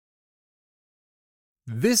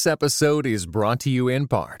This episode is brought to you in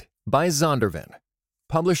part by Zondervan,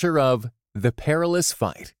 publisher of The Perilous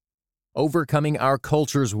Fight: Overcoming Our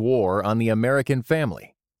Culture's War on the American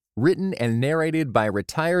Family, written and narrated by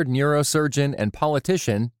retired neurosurgeon and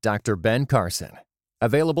politician Dr. Ben Carson.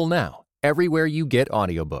 Available now everywhere you get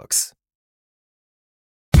audiobooks.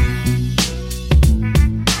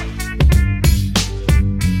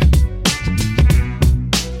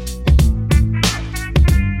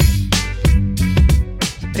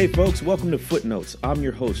 Hey folks, welcome to Footnotes. I'm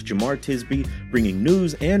your host, Jamar Tisby, bringing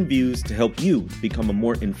news and views to help you become a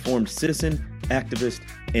more informed citizen, activist,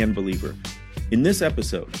 and believer. In this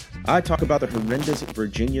episode, I talk about the horrendous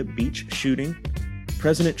Virginia Beach shooting,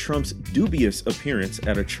 President Trump's dubious appearance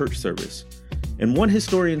at a church service, and one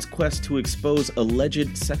historian's quest to expose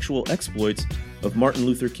alleged sexual exploits of Martin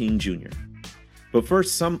Luther King Jr. But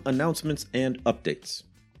first, some announcements and updates.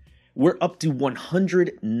 We're up to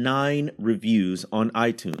 109 reviews on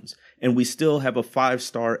iTunes, and we still have a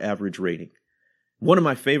 5-star average rating. One of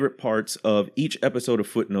my favorite parts of each episode of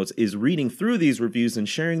Footnotes is reading through these reviews and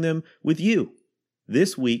sharing them with you.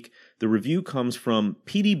 This week, the review comes from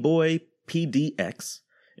PD Boy PDX,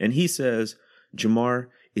 and he says, Jamar,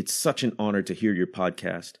 it's such an honor to hear your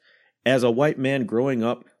podcast. As a white man growing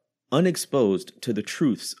up, unexposed to the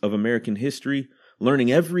truths of American history, learning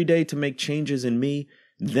every day to make changes in me,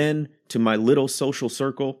 then, to my little social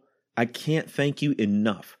circle, I can't thank you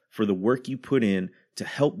enough for the work you put in to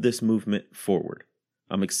help this movement forward.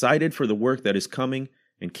 I'm excited for the work that is coming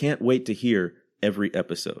and can't wait to hear every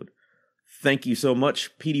episode. Thank you so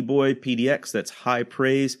much, PD Boy PDX. That's high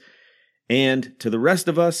praise. And to the rest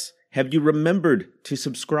of us, have you remembered to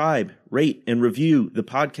subscribe, rate, and review the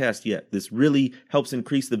podcast yet? This really helps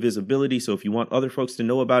increase the visibility. So if you want other folks to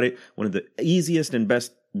know about it, one of the easiest and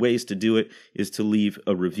best ways to do it is to leave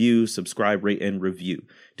a review, subscribe, rate, and review.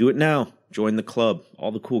 Do it now. Join the club.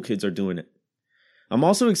 All the cool kids are doing it. I'm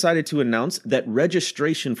also excited to announce that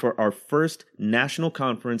registration for our first national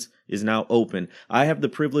conference is now open. I have the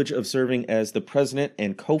privilege of serving as the president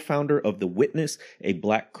and co-founder of The Witness, a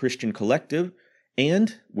Black Christian collective,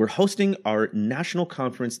 and we're hosting our national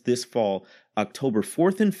conference this fall, October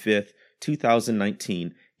 4th and 5th,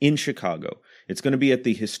 2019, in Chicago. It's going to be at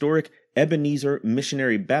the historic Ebenezer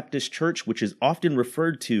Missionary Baptist Church, which is often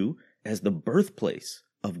referred to as the birthplace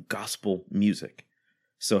of gospel music.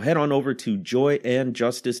 So head on over to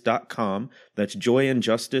joyandjustice.com, that's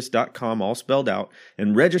joyandjustice.com, all spelled out,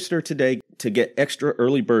 and register today to get extra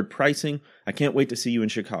early bird pricing. I can't wait to see you in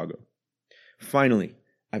Chicago. Finally,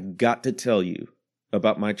 I've got to tell you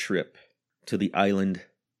about my trip to the island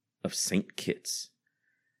of St. Kitts.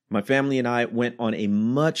 My family and I went on a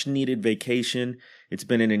much-needed vacation. It's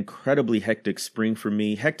been an incredibly hectic spring for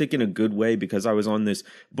me. Hectic in a good way because I was on this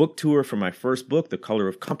book tour for my first book, The Color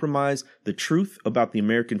of Compromise, The Truth About the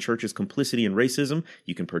American Church's Complicity and Racism.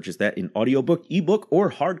 You can purchase that in audiobook, ebook,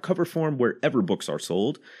 or hardcover form wherever books are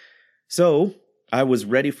sold. So I was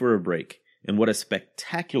ready for a break, and what a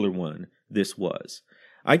spectacular one this was.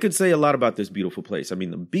 I could say a lot about this beautiful place. I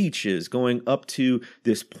mean, the beaches, going up to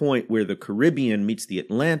this point where the Caribbean meets the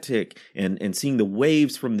Atlantic, and seeing the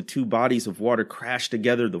waves from the two bodies of water crash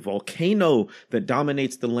together, the volcano that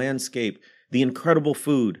dominates the landscape, the incredible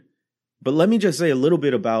food. But let me just say a little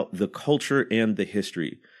bit about the culture and the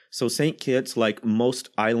history. So St. Kitts, like most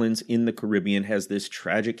islands in the Caribbean, has this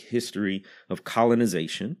tragic history of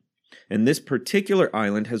colonization. And this particular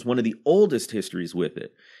island has one of the oldest histories with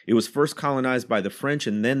it. It was first colonized by the French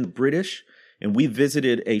and then the British, and we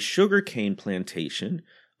visited a sugarcane plantation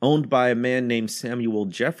owned by a man named Samuel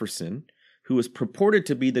Jefferson, who is purported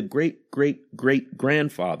to be the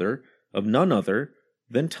great-great-great-grandfather of none other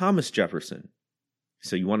than Thomas Jefferson.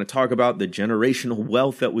 So you want to talk about the generational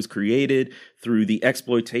wealth that was created through the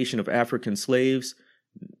exploitation of African slaves?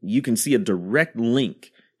 You can see a direct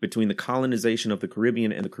link between the colonization of the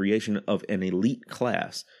Caribbean and the creation of an elite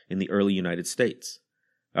class in the early United States.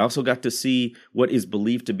 I also got to see what is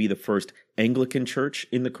believed to be the first Anglican church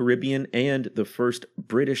in the Caribbean and the first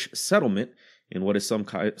British settlement in what is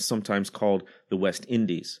sometimes called the West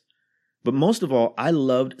Indies. But most of all, I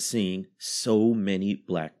loved seeing so many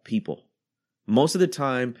Black people. Most of the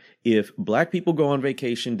time, if Black people go on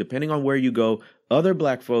vacation, depending on where you go, other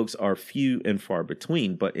Black folks are few and far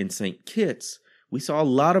between. But in St. Kitts, we saw a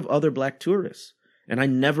lot of other Black tourists, and I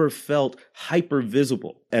never felt hyper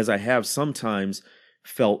visible as I have sometimes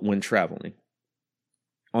felt when traveling.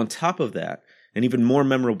 On top of that, and even more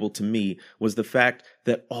memorable to me, was the fact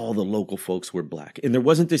that all the local folks were Black. And there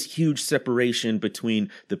wasn't this huge separation between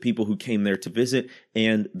the people who came there to visit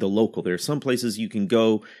and the local. There are some places you can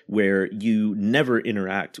go where you never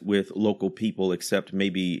interact with local people except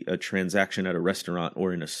maybe a transaction at a restaurant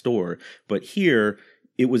or in a store. But here,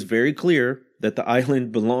 it was very clear that the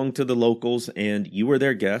island belonged to the locals and you were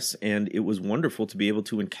their guests, and it was wonderful to be able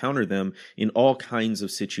to encounter them in all kinds of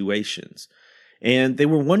situations. And they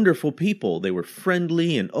were wonderful people. They were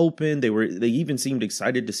friendly and open. They even seemed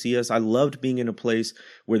excited to see us. I loved being in a place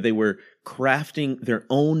where they were crafting their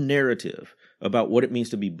own narrative about what it means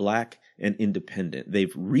to be Black and independent.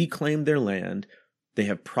 They've reclaimed their land. They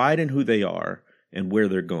have pride in who they are and where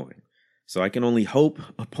they're going. So I can only hope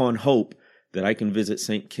upon hope that I can visit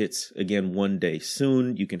St. Kitts again one day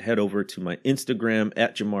soon. You can head over to my Instagram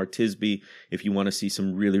at Jamar Tisby if you want to see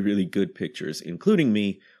some really, really good pictures, including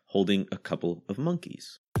me holding a couple of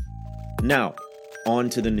monkeys. Now, on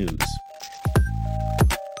to the news.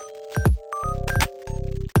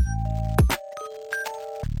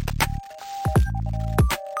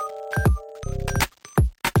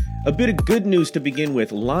 A bit of good news to begin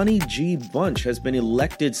with. Lonnie G. Bunch has been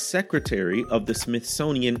elected secretary of the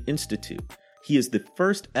Smithsonian Institute. He is the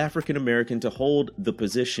first African American to hold the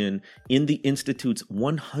position in the Institute's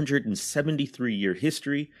 173-year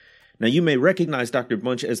history. Now, you may recognize Dr.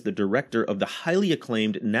 Bunch as the director of the highly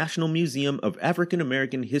acclaimed National Museum of African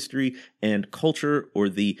American History and Culture, or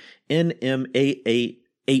the NMAAHC.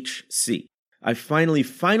 I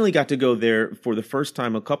finally got to go there for the first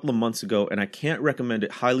time a couple of months ago, and I can't recommend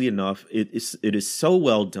it highly enough. It is so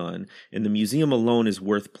well done, and the museum alone is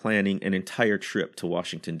worth planning an entire trip to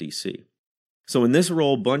Washington, D.C. So in this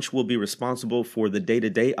role, Bunch will be responsible for the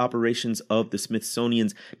day-to-day operations of the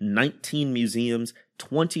Smithsonian's 19 museums,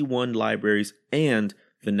 21 libraries, and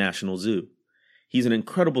the National Zoo. He's an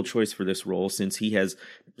incredible choice for this role since he has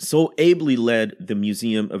so ably led the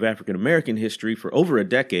Museum of African American History for over a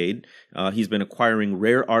decade. He's been acquiring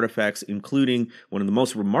rare artifacts, including one of the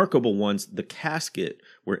most remarkable ones, the casket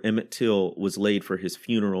where Emmett Till was laid for his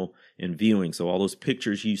funeral and viewing. So all those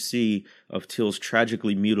pictures you see of Till's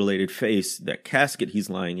tragically mutilated face, that casket he's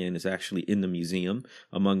lying in is actually in the museum,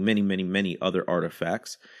 among many, many, many other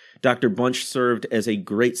artifacts. Dr. Bunch served as a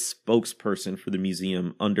great spokesperson for the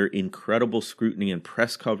museum under incredible scrutiny and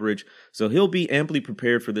press coverage, so he'll be amply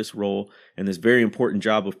prepared for this role and this very important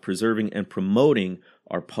job of preserving and promoting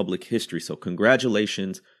our public history. So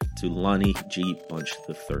congratulations to Lonnie G. Bunch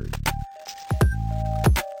III.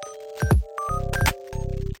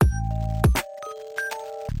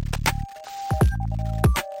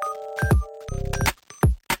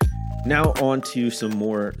 Now on to some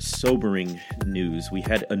more sobering news. We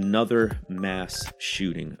had another mass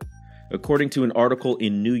shooting. According to an article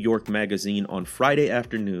in New York Magazine on Friday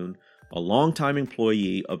afternoon, a longtime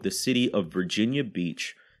employee of the city of Virginia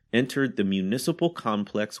Beach entered the municipal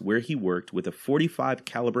complex where he worked with a .45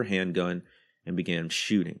 caliber handgun and began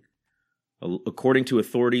shooting. According to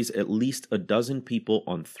authorities, at least a dozen people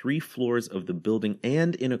on 3 floors of the building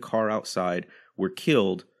and in a car outside were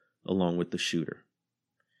killed along with the shooter.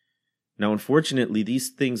 Now, unfortunately, these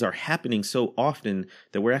things are happening so often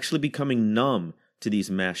that we're actually becoming numb to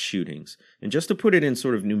these mass shootings. And just to put it in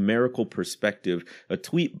sort of numerical perspective, a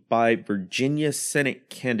tweet by Virginia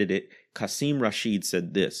Senate candidate Qasim Rashid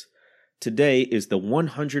said this: "Today is the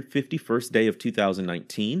 151st day of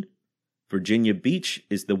 2019. Virginia Beach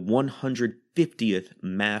is the 150th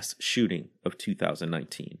mass shooting of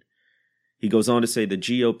 2019. He goes on to say the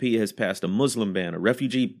GOP has passed a Muslim ban, a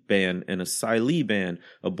refugee ban, an asylee ban,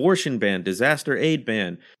 abortion ban, disaster aid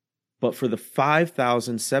ban. But for the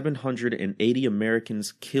 5,780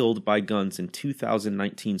 Americans killed by guns in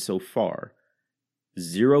 2019 so far,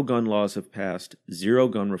 0 gun laws have passed, 0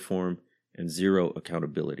 gun reform, and 0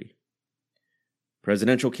 accountability."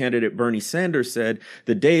 Presidential candidate Bernie Sanders said,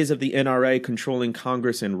 "The days of the NRA controlling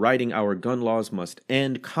Congress and writing our gun laws must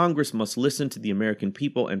end. Congress must listen to the American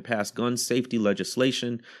people and pass gun safety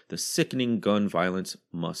legislation. The sickening gun violence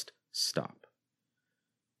must stop."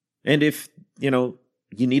 And if,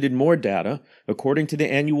 you needed more data, according to the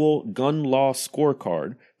annual Gun Law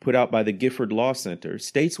Scorecard put out by the Gifford Law Center,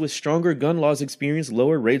 states with stronger gun laws experience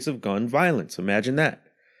lower rates of gun violence. Imagine that.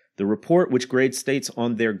 The report, which grades states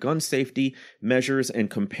on their gun safety measures and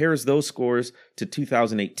compares those scores to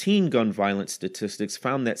 2018 gun violence statistics,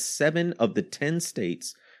 found that 7 of the 10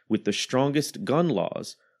 states with the strongest gun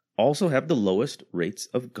laws also have the lowest rates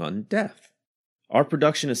of gun death. Our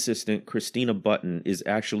production assistant, Christina Button, is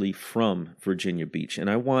actually from Virginia Beach, and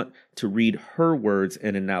I want to read her words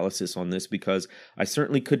and analysis on this because I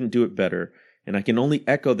certainly couldn't do it better, and I can only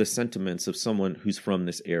echo the sentiments of someone who's from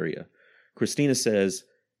this area. Christina says,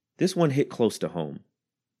 "This one hit close to home.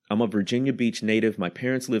 I'm a Virginia Beach native. My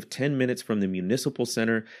parents live 10 minutes from the municipal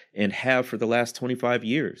center and have for the last 25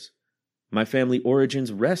 years. My family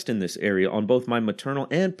origins rest in this area on both my maternal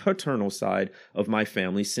and paternal side of my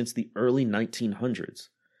family since the early 1900s.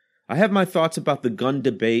 I have my thoughts about the gun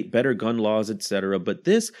debate, better gun laws, etc., but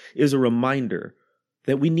this is a reminder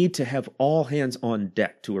that we need to have all hands on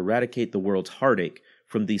deck to eradicate the world's heartache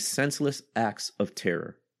from these senseless acts of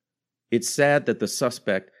terror. It's sad that the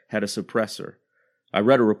suspect had a suppressor. I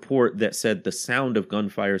read a report that said the sound of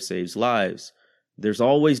gunfire saves lives. There's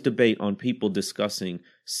always debate on people discussing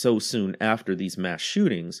so soon after these mass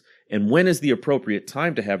shootings, and when is the appropriate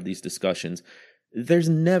time to have these discussions. There's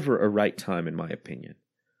never a right time, in my opinion.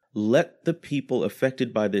 Let the people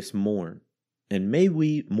affected by this mourn, and may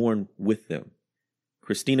we mourn with them."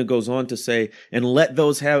 Christina goes on to say, "And let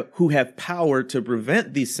those who have power to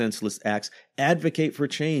prevent these senseless acts advocate for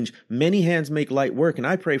change. Many hands make light work, and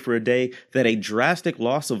I pray for a day that a drastic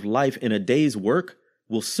loss of life in a day's work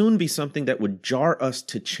will soon be something that would jar us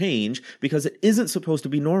to change because it isn't supposed to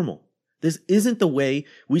be normal. This isn't the way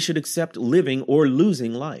we should accept living or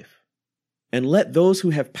losing life. And let those who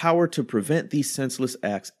have power to prevent these senseless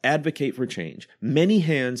acts advocate for change. Many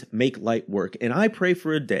hands make light work, and I pray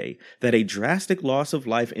for a day that a drastic loss of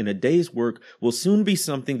life in a day's work will soon be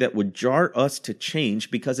something that would jar us to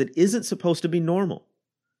change because it isn't supposed to be normal.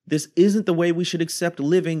 This isn't the way we should accept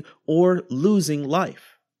living or losing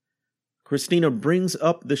life." Christina brings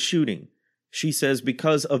up the shooting. She says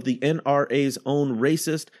because of the NRA's own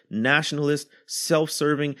racist, nationalist,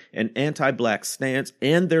 self-serving, and anti-black stance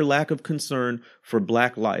and their lack of concern for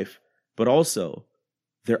black life, but also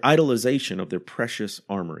their idolization of their precious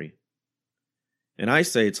armory. And I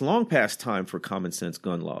say it's long past time for common sense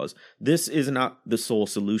gun laws. This is not the sole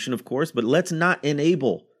solution, of course, but let's not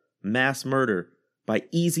enable mass murder by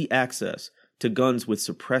easy access to guns with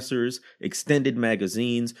suppressors, extended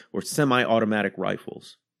magazines, or semi-automatic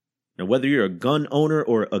rifles. Now, whether you're a gun owner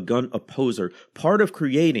or a gun opposer, part of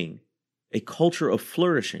creating a culture of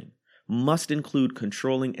flourishing must include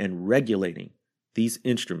controlling and regulating these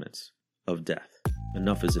instruments of death.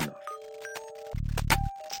 Enough is enough.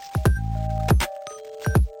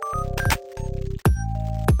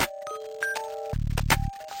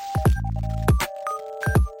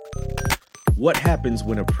 What happens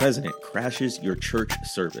when a president crashes your church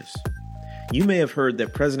service? You may have heard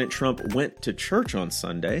that President Trump went to church on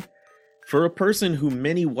Sunday. For a person who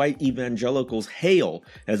many white evangelicals hail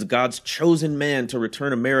as God's chosen man to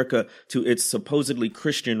return America to its supposedly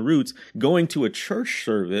Christian roots, going to a church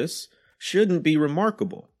service shouldn't be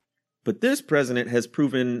remarkable. But this president has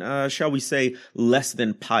proven, shall we say, less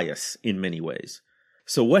than pious in many ways.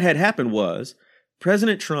 So what had happened was,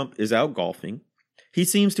 President Trump is out golfing. He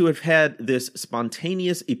seems to have had this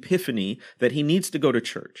spontaneous epiphany that he needs to go to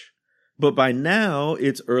church. But by now,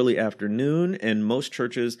 it's early afternoon, and most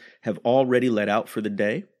churches have already let out for the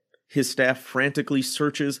day. His staff frantically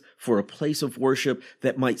searches for a place of worship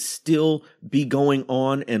that might still be going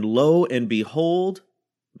on, and lo and behold,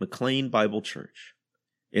 McLean Bible Church.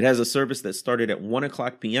 It has a service that started at 1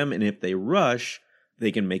 o'clock p.m., and if they rush,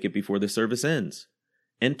 they can make it before the service ends.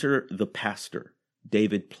 Enter the pastor,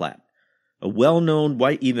 David Platt. A well-known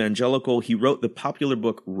white evangelical, he wrote the popular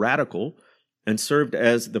book Radical, and served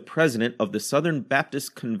as the president of the Southern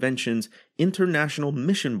Baptist Convention's International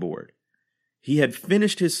Mission Board. He had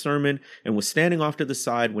finished his sermon and was standing off to the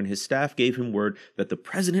side when his staff gave him word that the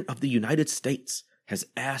President of the United States has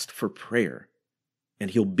asked for prayer,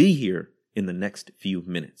 and he'll be here in the next few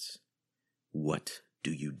minutes. What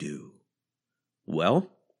do you do?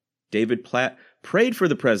 Well, David Platt prayed for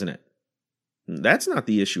the president. That's not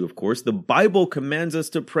the issue, of course. The Bible commands us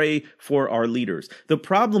to pray for our leaders. The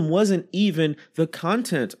problem wasn't even the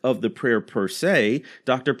content of the prayer per se.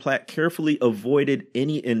 Dr. Platt carefully avoided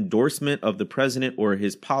any endorsement of the president or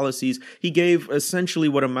his policies. He gave essentially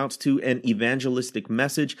what amounts to an evangelistic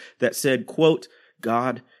message that said, quote,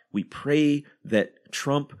 "God, we pray that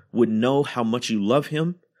Trump would know how much you love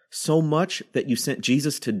him, so much that you sent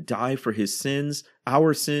Jesus to die for his sins,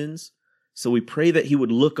 our sins. So we pray that he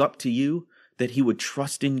would look up to you, that he would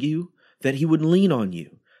trust in you, that he would lean on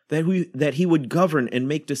you, that he would govern and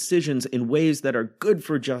make decisions in ways that are good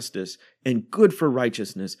for justice and good for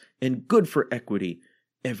righteousness and good for equity,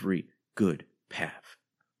 every good path."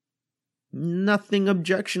 Nothing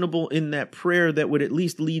objectionable in that prayer that would at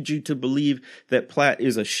least lead you to believe that Platt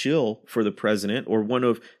is a shill for the president or one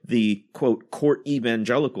of the, quote, court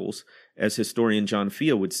evangelicals, as historian John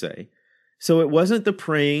Fea would say. So it wasn't the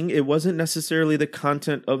praying, it wasn't necessarily the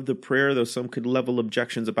content of the prayer, though some could level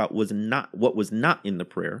objections about what was not in the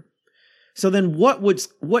prayer. So then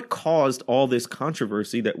what caused all this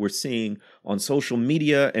controversy that we're seeing on social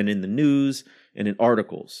media and in the news and in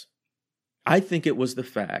articles? I think it was the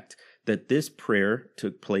fact that this prayer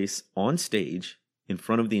took place on stage in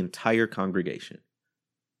front of the entire congregation.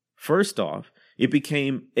 First off, it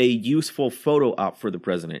became a useful photo op for the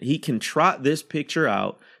president. He can trot this picture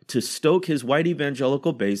out to stoke his white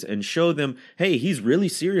evangelical base and show them, hey, he's really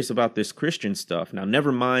serious about this Christian stuff. Now,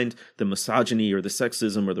 never mind the misogyny or the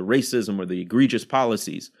sexism or the racism or the egregious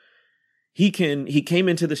policies. He came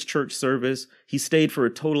into this church service. He stayed for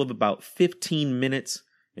a total of about 15 minutes,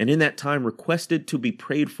 and in that time requested to be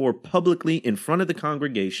prayed for publicly in front of the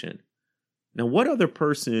congregation. Now, what other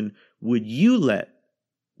person would you let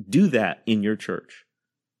do that in your church?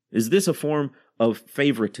 Is this a form of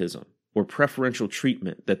favoritism or preferential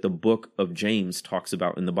treatment that the book of James talks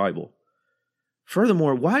about in the Bible?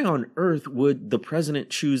 Furthermore, why on earth would the president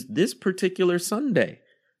choose this particular Sunday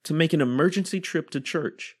to make an emergency trip to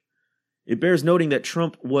church? It bears noting that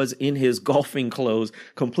Trump was in his golfing clothes,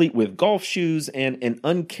 complete with golf shoes and an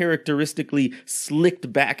uncharacteristically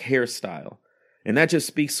slicked back hairstyle. And that just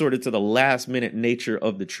speaks sort of to the last minute nature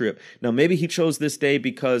of the trip. Now, maybe he chose this day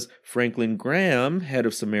because Franklin Graham, head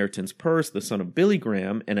of Samaritan's Purse, the son of Billy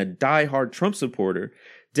Graham, and a diehard Trump supporter,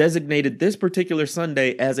 designated this particular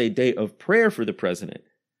Sunday as a day of prayer for the president.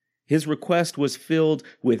 His request was filled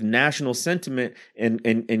with national sentiment,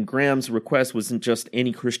 and Graham's request wasn't just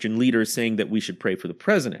any Christian leader saying that we should pray for the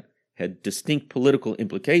president. It had distinct political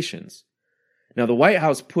implications. Now, the White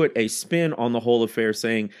House put a spin on the whole affair,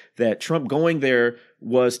 saying that Trump going there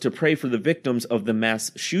was to pray for the victims of the mass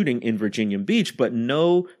shooting in Virginia Beach, but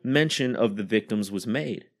no mention of the victims was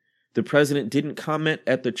made. The president didn't comment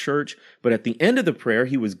at the church, but at the end of the prayer,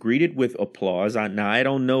 he was greeted with applause. Now, I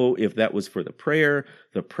don't know if that was for the prayer,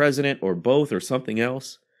 the president, or both, or something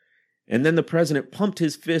else. And then the president pumped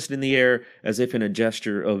his fist in the air as if in a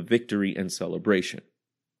gesture of victory and celebration.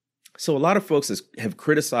 So a lot of folks have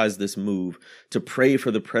criticized this move to pray for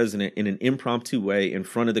the president in an impromptu way in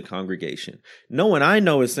front of the congregation. No one I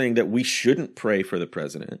know is saying that we shouldn't pray for the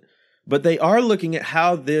president, but they are looking at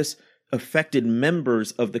how this affected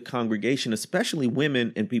members of the congregation, especially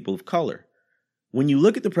women and people of color. When you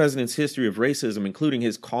look at the president's history of racism, including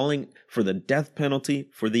his calling for the death penalty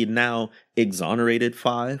for the now exonerated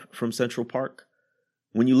 5 from Central Park,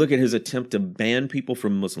 when you look at his attempt to ban people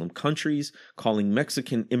from Muslim countries, calling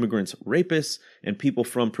Mexican immigrants rapists, and people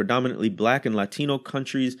from predominantly Black and Latino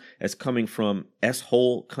countries as coming from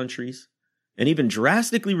S-hole countries, and even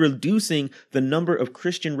drastically reducing the number of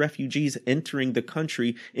Christian refugees entering the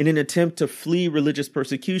country in an attempt to flee religious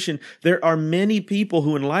persecution, there are many people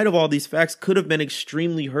who, in light of all these facts, could have been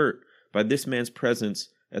extremely hurt by this man's presence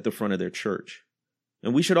at the front of their church.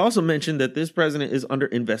 And we should also mention that this president is under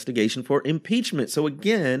investigation for impeachment. So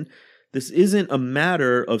again, this isn't a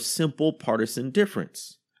matter of simple partisan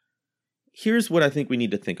difference. Here's what I think we need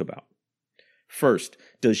to think about. First,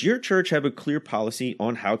 does your church have a clear policy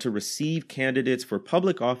on how to receive candidates for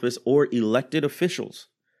public office or elected officials?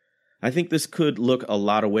 I think this could look a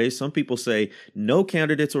lot of ways. Some people say no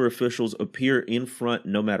candidates or officials appear in front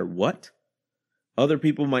no matter what. Other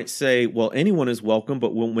people might say, well, anyone is welcome,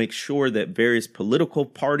 but we'll make sure that various political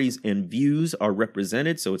parties and views are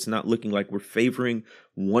represented, so it's not looking like we're favoring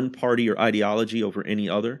one party or ideology over any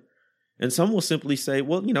other. And some will simply say,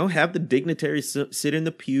 well, have the dignitaries sit in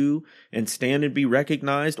the pew and stand and be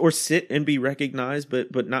recognized, or sit and be recognized,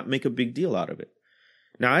 but not make a big deal out of it.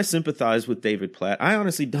 Now, I sympathize with David Platt. I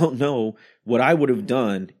honestly don't know what I would have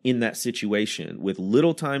done in that situation with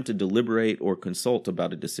little time to deliberate or consult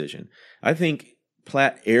about a decision. I think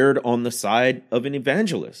Platt erred on the side of an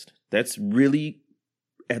evangelist. That's really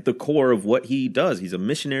at the core of what he does. He's a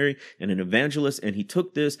missionary and an evangelist, and he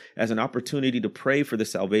took this as an opportunity to pray for the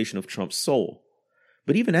salvation of Trump's soul.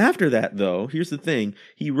 But even after that, though, here's the thing.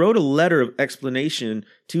 He wrote a letter of explanation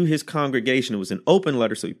to his congregation. It was an open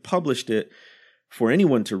letter, so he published it for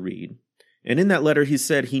anyone to read. And in that letter, he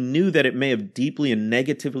said he knew that it may have deeply and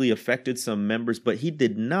negatively affected some members, but he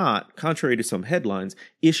did not, contrary to some headlines,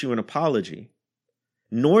 issue an apology.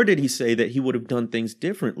 Nor did he say that he would have done things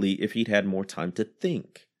differently if he'd had more time to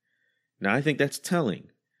think. Now, I think that's telling.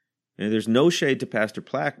 And there's no shade to Pastor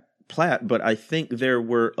Platt, but I think there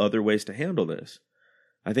were other ways to handle this.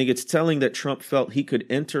 I think it's telling that Trump felt he could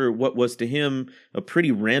enter what was to him a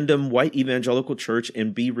pretty random white evangelical church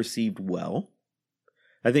and be received well.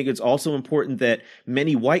 I think it's also important that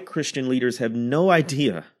many white Christian leaders have no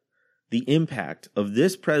idea the impact of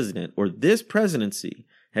this president or this presidency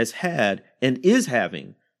has had and is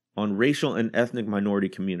having on racial and ethnic minority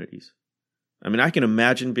communities. I mean, I can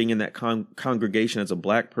imagine being in that congregation as a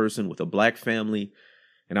black person with a black family,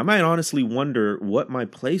 and I might honestly wonder what my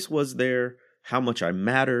place was there, how much I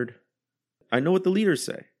mattered. I know what the leaders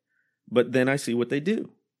say, but then I see what they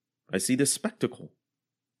do. I see this spectacle.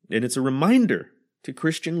 And it's a reminder to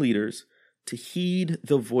Christian leaders to heed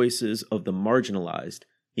the voices of the marginalized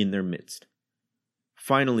in their midst.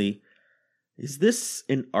 Finally, is this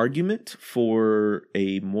an argument for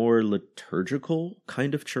a more liturgical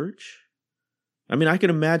kind of church? I mean, I can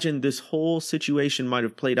imagine this whole situation might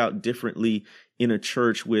have played out differently in a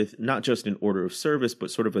church with not just an order of service,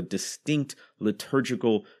 but sort of a distinct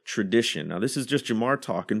liturgical tradition. Now, this is just Jamar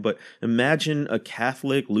talking, but imagine a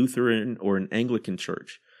Catholic, Lutheran, or an Anglican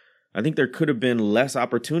church. I think there could have been less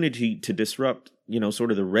opportunity to disrupt,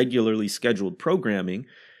 sort of the regularly scheduled programming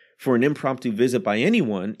for an impromptu visit by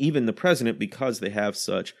anyone, even the president, because they have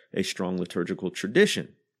such a strong liturgical tradition.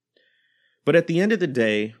 But at the end of the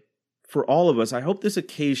day, for all of us, I hope this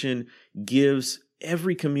occasion gives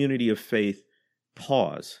every community of faith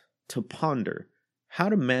pause to ponder how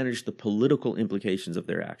to manage the political implications of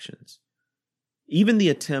their actions. Even the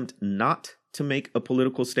attempt not to make a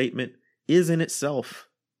political statement is in itself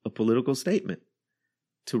a political statement.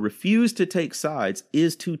 To refuse to take sides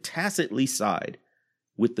is to tacitly side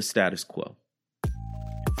with the status quo.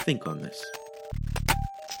 Think on this.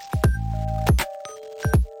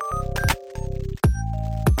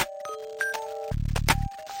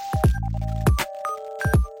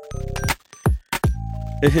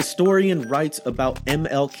 A historian writes about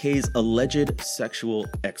MLK's alleged sexual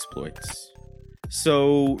exploits.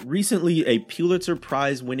 So recently, a Pulitzer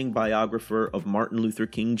Prize-winning biographer of Martin Luther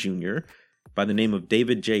King Jr., by the name of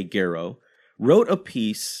David J. Garrow, wrote a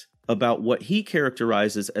piece about what he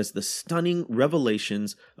characterizes as the stunning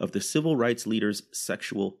revelations of the civil rights leader's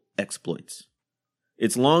sexual exploits.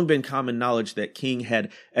 It's long been common knowledge that King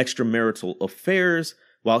had extramarital affairs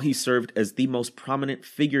while he served as the most prominent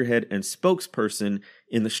figurehead and spokesperson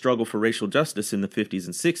in the struggle for racial justice in the 50s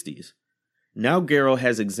and 60s. Now Garrow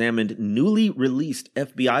has examined newly released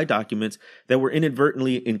FBI documents that were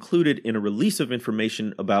inadvertently included in a release of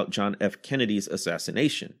information about John F. Kennedy's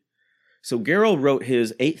assassination. So Garrow wrote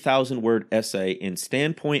his 8,000-word essay in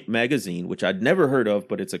Standpoint magazine, which I'd never heard of,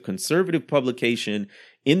 but it's a conservative publication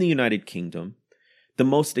in the United Kingdom. The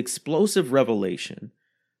most explosive revelation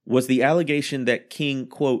was the allegation that King,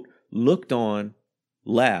 quote, looked on,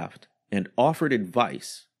 laughed, and offered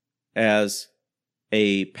advice as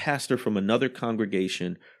a pastor from another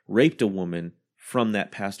congregation raped a woman from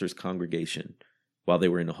that pastor's congregation while they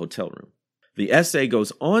were in a hotel room. The essay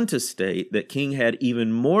goes on to state that King had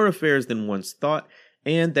even more affairs than once thought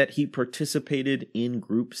and that he participated in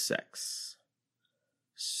group sex.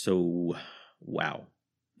 So, wow,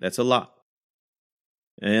 that's a lot.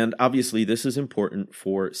 And obviously, this is important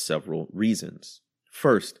for several reasons.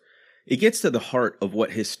 First, it gets to the heart of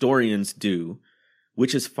what historians do,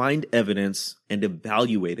 which is find evidence and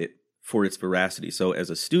evaluate it for its veracity. So as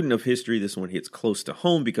a student of history, this one hits close to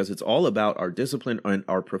home because it's all about our discipline and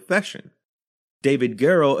our profession. David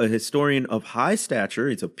Garrow, a historian of high stature,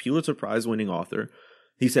 he's a Pulitzer Prize-winning author.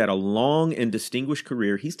 He's had a long and distinguished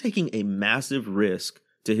career. He's taking a massive risk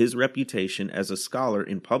to his reputation as a scholar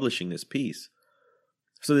in publishing this piece.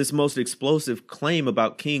 So this most explosive claim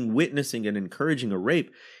about King witnessing and encouraging a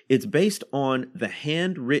rape, it's based on the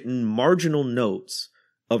handwritten marginal notes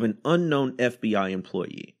of an unknown FBI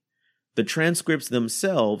employee. The transcripts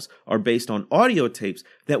themselves are based on audio tapes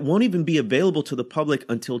that won't even be available to the public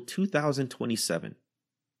until 2027.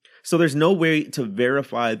 So there's no way to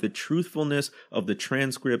verify the truthfulness of the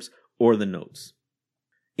transcripts or the notes.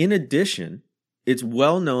 In addition, it's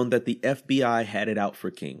well known that the FBI had it out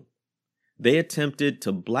for King. They attempted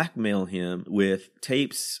to blackmail him with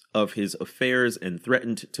tapes of his affairs and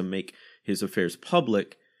threatened to make his affairs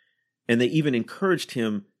public, and they even encouraged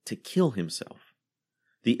him to kill himself.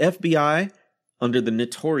 The FBI, under the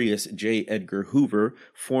notorious J. Edgar Hoover,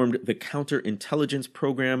 formed the Counterintelligence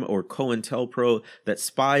Program, or COINTELPRO, that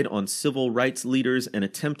spied on civil rights leaders and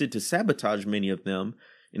attempted to sabotage many of them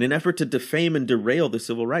in an effort to defame and derail the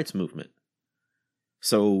civil rights movement.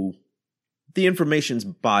 So the information's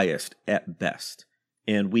biased at best,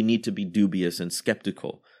 and we need to be dubious and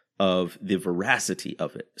skeptical of the veracity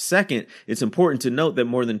of it. Second, it's important to note that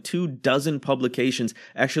more than 24 publications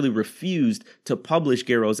actually refused to publish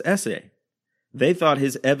Garrow's essay. They thought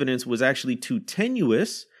his evidence was actually too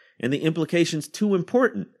tenuous and the implications too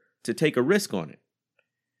important to take a risk on it.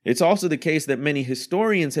 It's also the case that many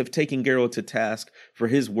historians have taken Garrow to task for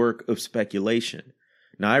his work of speculation.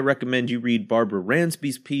 Now, I recommend you read Barbara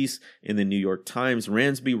Ransby's piece in the New York Times.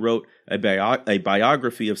 Ransby wrote a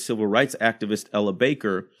biography of civil rights activist Ella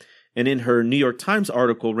Baker, and in her New York Times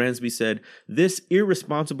article, Ransby said, "This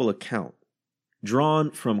irresponsible account,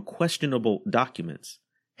 drawn from questionable documents,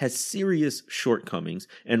 has serious shortcomings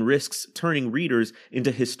and risks turning readers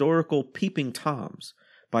into historical peeping toms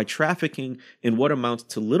by trafficking in what amounts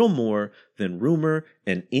to little more than rumor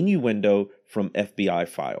and innuendo from FBI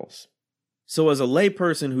files." So as a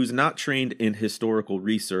layperson who's not trained in historical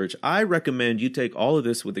research, I recommend you take all of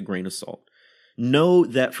this with a grain of salt. Know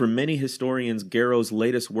that for many historians, Garrow's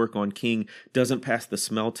latest work on King doesn't pass the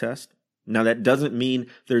smell test. Now, that doesn't mean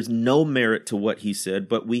there's no merit to what he said,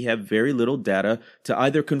 but we have very little data to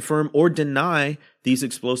either confirm or deny these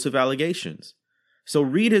explosive allegations. So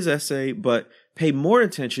read his essay, but pay more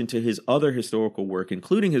attention to his other historical work,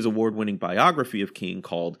 including his award-winning biography of King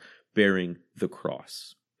called Bearing the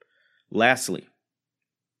Cross. Lastly,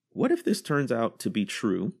 what if this turns out to be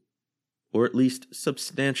true, or at least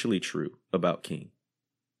substantially true, about King?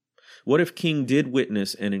 What if King did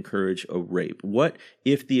witness and encourage a rape? What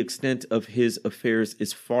if the extent of his affairs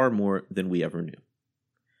is far more than we ever knew?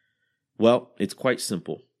 Well, it's quite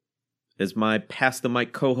simple. As my Pass the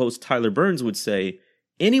Mic co-host Tyler Burns would say,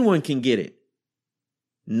 anyone can get it.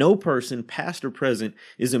 No person, past or present,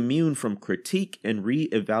 is immune from critique and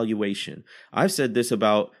re-evaluation. I've said this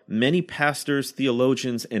about many pastors,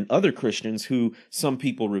 theologians, and other Christians who some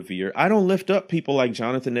people revere. I don't lift up people like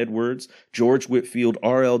Jonathan Edwards, George Whitefield,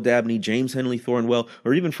 R.L. Dabney, James Henley Thornwell,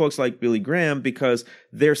 or even folks like Billy Graham because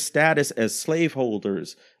their status as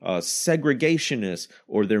slaveholders, segregationists,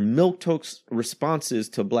 or their milquetoast responses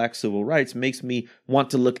to black civil rights makes me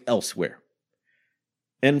want to look elsewhere.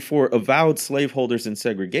 And for avowed slaveholders and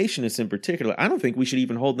segregationists in particular, I don't think we should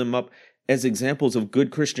even hold them up as examples of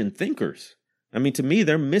good Christian thinkers. I mean, to me,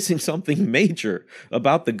 they're missing something major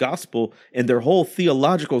about the gospel, and their whole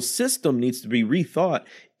theological system needs to be rethought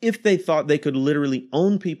if they thought they could literally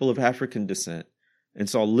own people of African descent and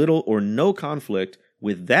saw little or no conflict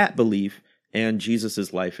with that belief and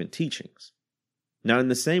Jesus' life and teachings. Now, in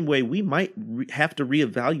the same way, we might have to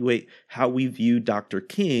reevaluate how we view Dr.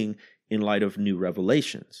 King in light of new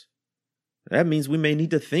revelations. That means we may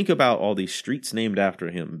need to think about all these streets named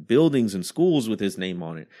after him, buildings and schools with his name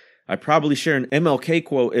on it. I probably share an MLK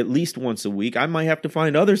quote at least once a week. I might have to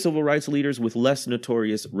find other civil rights leaders with less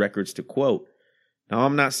notorious records to quote. Now,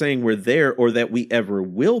 I'm not saying we're there or that we ever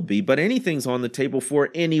will be, but anything's on the table for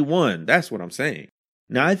anyone. That's what I'm saying.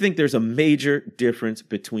 Now, I think there's a major difference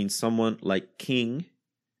between someone like King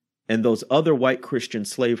and those other white Christian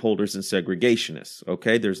slaveholders and segregationists,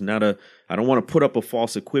 okay? I don't want to put up a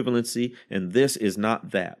false equivalency, and this is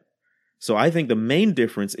not that. So I think the main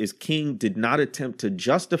difference is King did not attempt to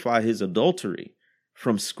justify his adultery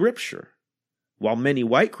from Scripture, while many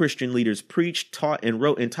white Christian leaders preached, taught, and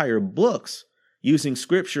wrote entire books using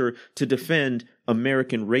Scripture to defend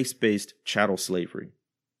American race-based chattel slavery.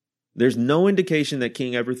 There's no indication that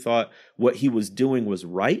King ever thought what he was doing was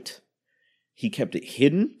right. He kept it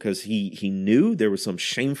hidden because he knew there was some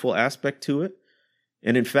shameful aspect to it.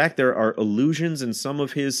 And in fact, there are allusions in some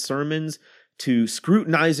of his sermons to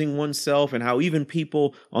scrutinizing oneself and how even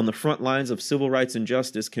people on the front lines of civil rights and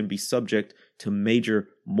justice can be subject to major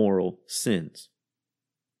moral sins.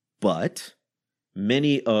 But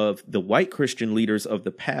many of the white Christian leaders of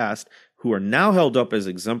the past who are now held up as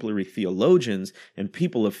exemplary theologians and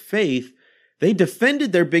people of faith, they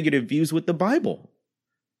defended their bigoted views with the Bible.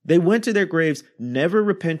 They went to their graves never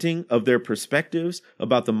repenting of their perspectives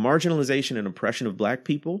about the marginalization and oppression of black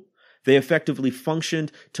people. They effectively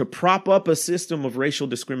functioned to prop up a system of racial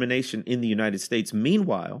discrimination in the United States.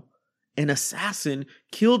 Meanwhile, an assassin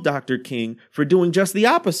killed Dr. King for doing just the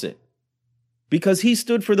opposite, because he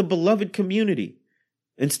stood for the beloved community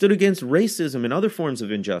and stood against racism and other forms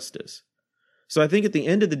of injustice. So I think at the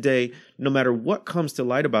end of the day, no matter what comes to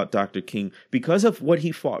light about Dr. King, because of what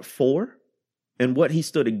he fought for and what he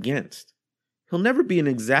stood against, he'll never be in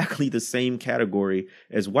exactly the same category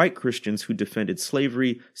as white Christians who defended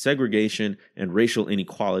slavery, segregation, and racial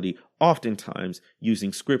inequality, oftentimes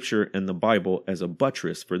using Scripture and the Bible as a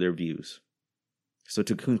buttress for their views. So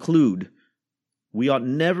to conclude, we ought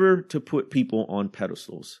never to put people on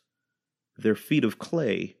pedestals. Their feet of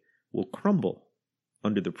clay will crumble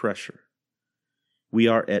under the pressure. We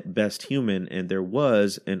are at best human, and there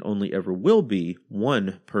was and only ever will be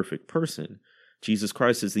one perfect person. Jesus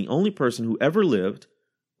Christ is the only person who ever lived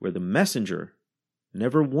where the messenger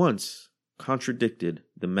never once contradicted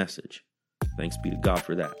the message. Thanks be to God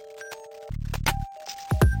for that.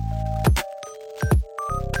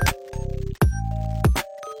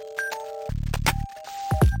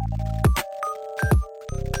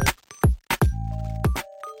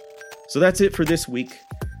 So that's it for this week.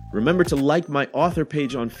 Remember to like my author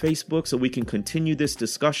page on Facebook so we can continue this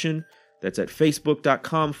discussion. That's at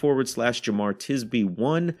facebook.com/Jamar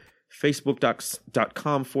Tisby1,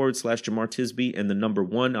 facebook.com/Jamar Tisby, and the number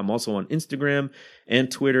 1. I'm also on Instagram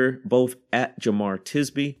and Twitter, both at Jamar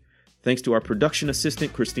Tisby. Thanks to our production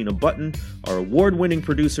assistant, Christina Button, our award-winning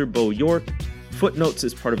producer, Bo York. Footnotes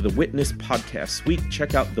is part of the Witness podcast suite.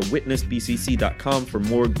 Check out thewitnessbcc.com for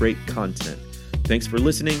more great content. Thanks for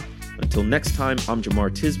listening. Until next time, I'm Jamar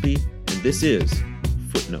Tisby, and this is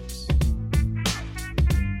Footnotes.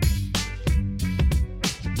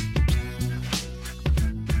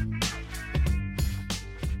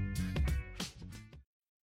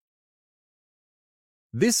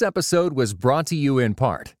 This episode was brought to you in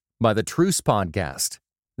part by the Truce Podcast.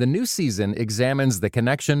 The new season examines the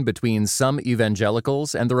connection between some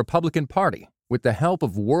evangelicals and the Republican Party with the help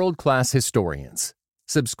of world-class historians.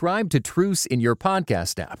 Subscribe to Truce in your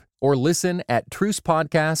podcast app or listen at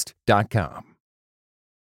trucepodcast.com.